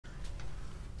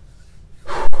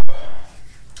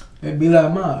They be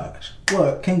like, Maj,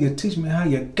 what? Can you teach me how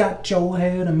you got your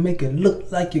hair to make it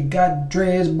look like you got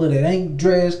dreads, but it ain't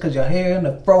dreads cause your hair in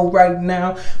the fro right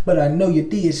now. But I know you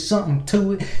did something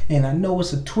to it, and I know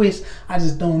it's a twist. I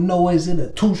just don't know, is it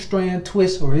a 2-strand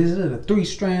twist, or is it a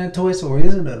 3-strand twist, or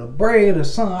is it a braid or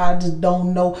something? I just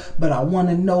don't know, but I want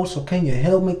to know. So can you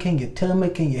help me? Can you tell me?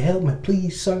 Can you help me,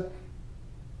 please, sir?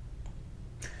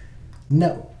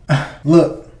 No.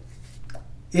 Look,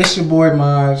 it's your boy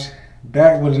Maj,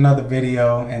 back with another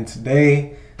video, and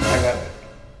today I got...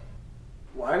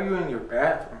 Why are you in your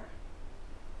bathroom?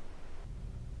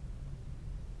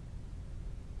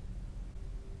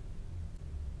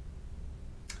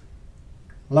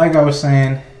 Like I was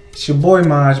saying, it's your boy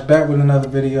Maj, back with another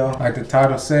video. Like the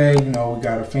title said, you know, we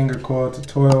got a finger coil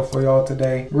tutorial for y'all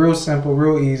today. Real simple,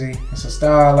 real easy. It's a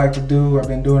style I like to do. I've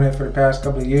been doing it for the past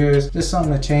couple of years. Just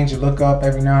something to change your look up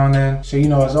every now and then. So, you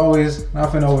know, as always,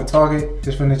 not finna over talk it.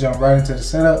 Just finna jump right into the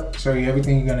setup. Show you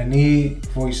everything you're gonna need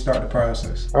before you start the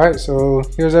process. All right, so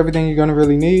here's everything you're gonna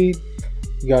really need.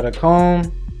 You got a comb.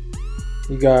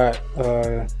 You got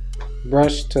a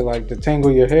brush to like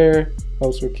detangle your hair.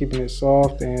 Helps with keeping it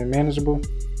soft and manageable.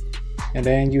 And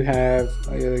then you have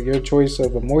your choice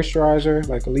of a moisturizer,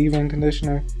 like a leave-in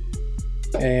conditioner,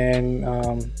 and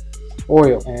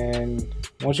oil. And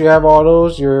once you have all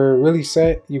those, you're really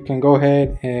set. You can go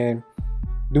ahead and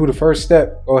do the first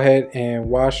step. Go ahead and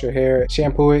wash your hair,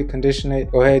 shampoo it, condition it.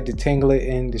 Go ahead, detangle it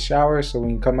in the shower, so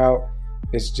when you come out,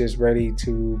 it's just ready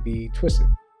to be twisted.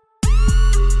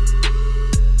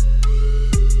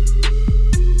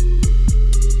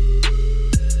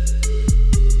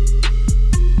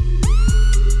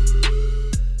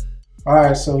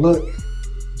 Alright, so look,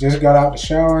 just got out the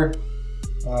shower,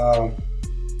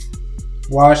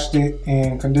 washed it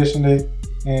and conditioned it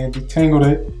and detangled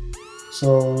it.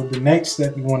 So the next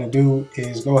step you want to do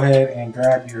is go ahead and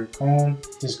grab your comb.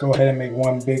 Just go ahead and make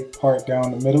one big part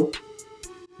down the middle.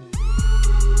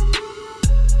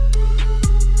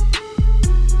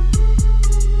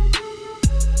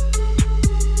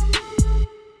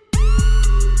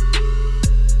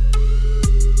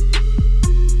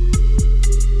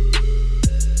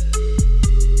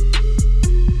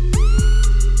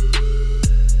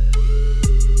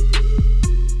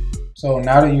 So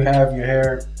now that you have your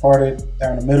hair parted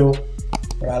down the middle,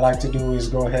 what I like to do is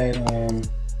go ahead and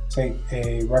take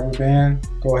a rubber band,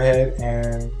 go ahead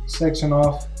and section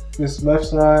off this left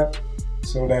side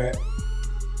so that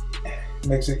it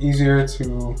makes it easier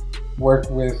to work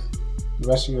with the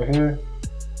rest of your hair.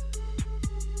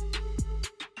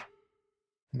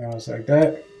 Now it's like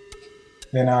that.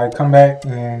 Then I come back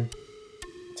and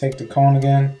take the comb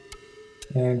again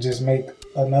and just make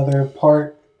another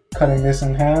part, cutting this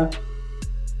in half.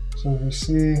 So if you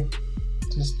see,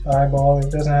 just eyeball it.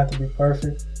 Doesn't have to be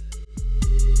perfect.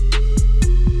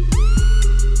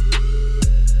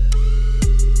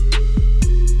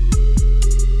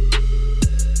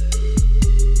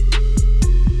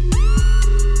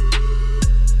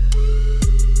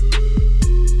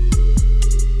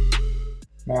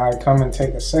 Now I come and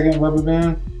take a second rubber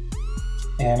band,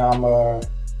 and I'm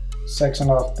section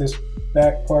off this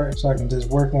back part so I can just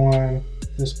work on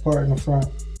this part in the front.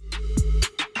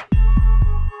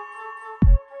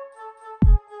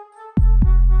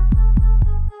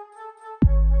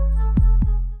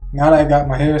 Now that I got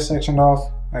my hair sectioned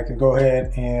off, I can go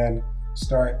ahead and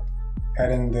start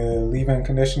adding the leave-in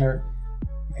conditioner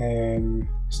and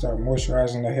start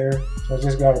moisturizing the hair. So I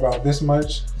just got about this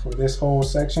much for this whole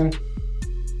section.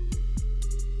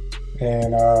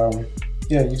 And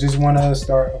yeah, you just want to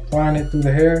start applying it through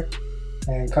the hair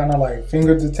and kind of like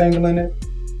finger detangling it.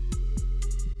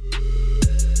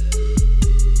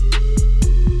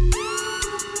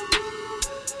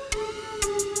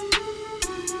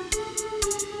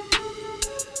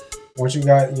 Once you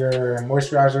got your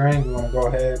moisturizer in, you want to go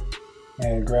ahead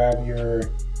and grab your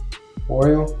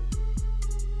oil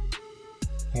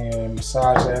and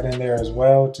massage that in there as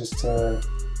well, just to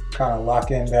kind of lock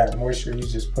in that moisture you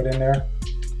just put in there.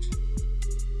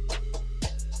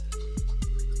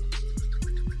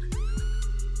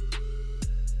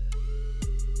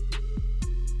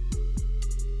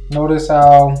 Notice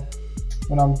how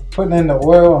when I'm putting in the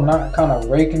oil, I'm not kind of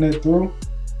raking it through.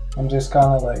 I'm just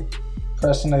kind of like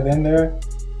pressing it in there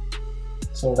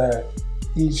so that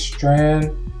each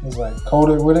strand is like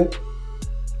coated with it.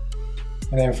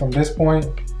 And then from this point,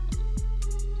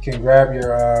 you can grab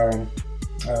your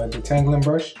detangling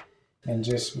brush and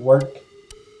just work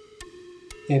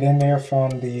it in there from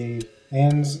the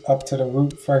ends up to the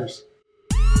root first.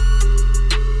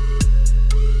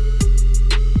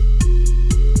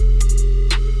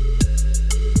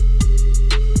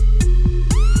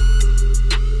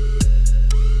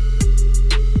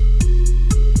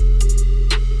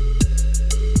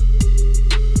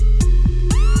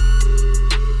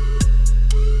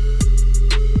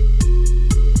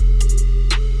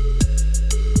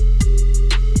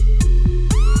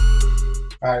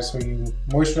 Alright, so you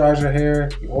moisturized your hair,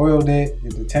 you oiled it, you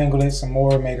detangled it some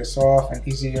more, made it soft and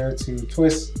easier to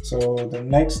twist. So the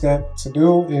next step to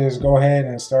do is go ahead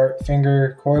and start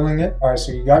finger coiling it. Alright,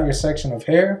 so you got your section of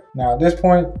hair. Now at this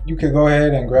point, you could go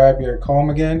ahead and grab your comb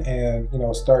again and, you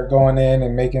know, start going in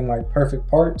and making like perfect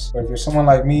parts. But if you're someone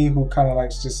like me who kind of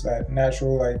likes just that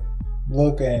natural like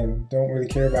look and don't really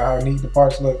care about how neat the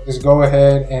parts look, just go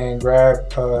ahead and grab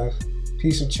a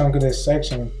piece of chunk of this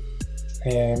section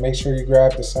and make sure you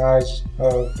grab the size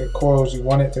of the coils you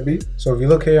want it to be. So if you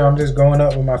look here, I'm just going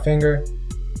up with my finger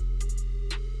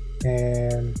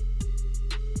and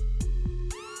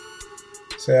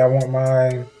say I want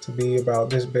mine to be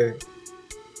about this big.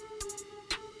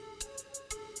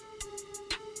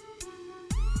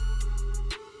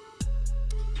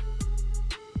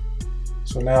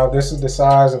 So now this is the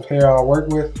size of hair I'll work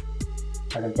with.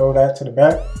 I can throw that to the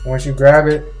back. Once you grab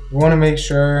it, you want to make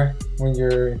sure when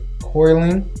you're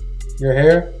coiling your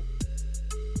hair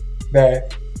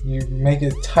that you make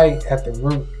it tight at the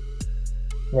root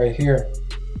right here.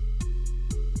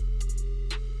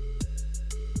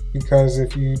 Because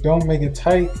if you don't make it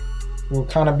tight, it will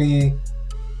kind of be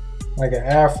like an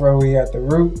afro-y at the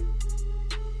root,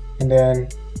 and then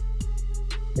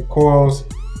the coils,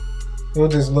 it'll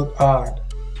just look odd.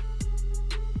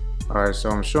 Alright, so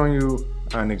I'm showing you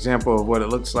an example of what it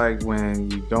looks like when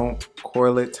you don't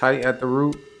coil it tight at the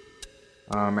root.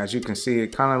 As you can see,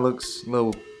 it kind of looks a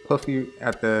little puffy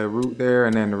at the root there,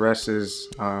 and then the rest is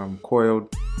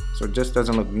coiled, so it just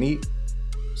doesn't look neat.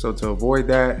 So to avoid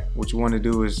that, what you want to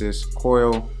do is just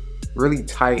coil really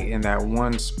tight in that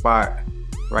one spot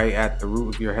right at the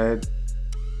root of your head,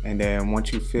 and then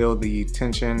once you feel the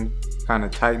tension kind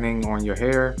of tightening on your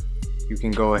hair, you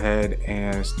can go ahead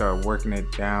and start working it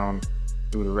down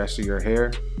through the rest of your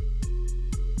hair,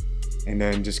 and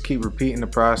then just keep repeating the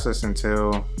process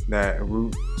until that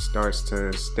root starts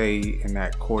to stay in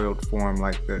that coiled form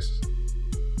like this.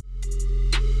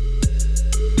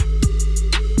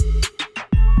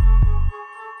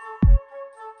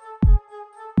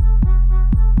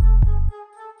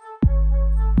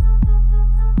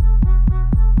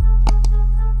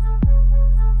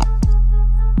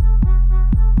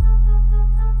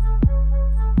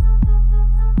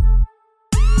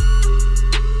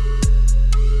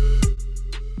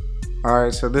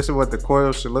 Alright, so this is what the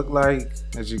coil should look like.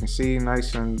 As you can see,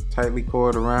 nice and tightly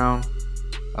coiled around.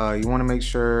 You want to make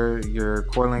sure you're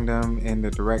coiling them in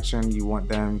the direction you want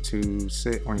them to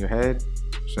sit on your head.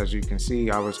 So as you can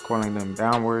see, I was coiling them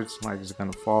downwards, like it's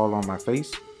going to fall on my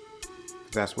face.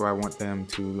 That's where I want them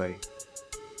to lay.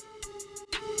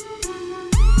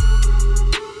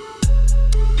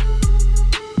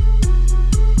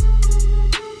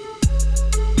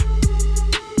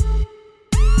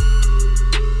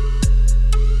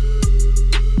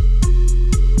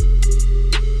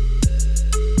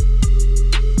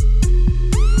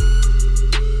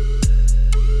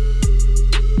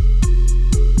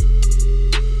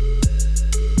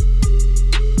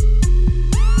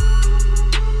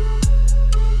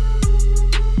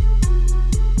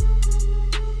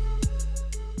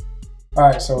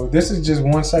 Alright, so this is just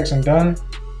one section done.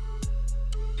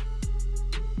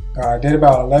 I did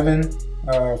about 11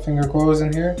 finger coils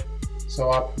in here. So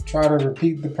I'll try to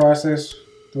repeat the process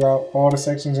throughout all the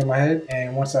sections in my head.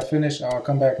 And once I finish, I'll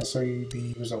come back and show you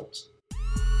the results.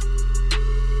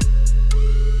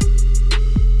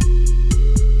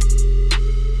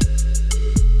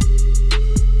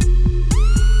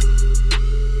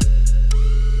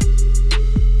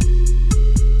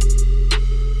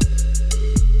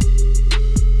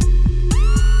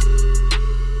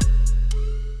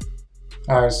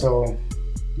 Alright, so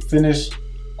you finish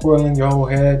coiling your whole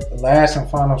head. The last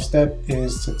and final step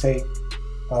is to take,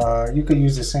 you could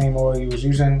use the same oil you was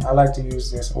using. I like to use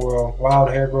this oil, wild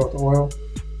hair growth oil,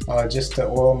 just to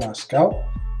oil my scalp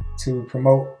to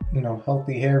promote,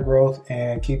 healthy hair growth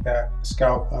and keep that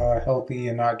scalp healthy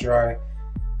and not dry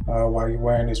while you're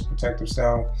wearing this protective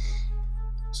style.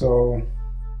 So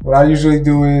what I usually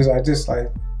do is I just like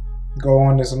go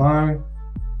on this line,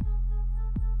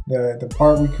 the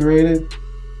part we created,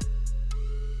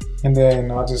 and then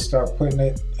I'll just start putting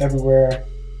it everywhere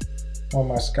on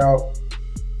my scalp,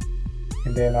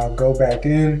 and then I'll go back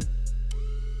in,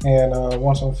 and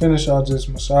once I'm finished, I'll just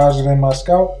massage it in my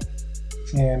scalp,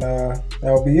 and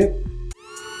that'll be it.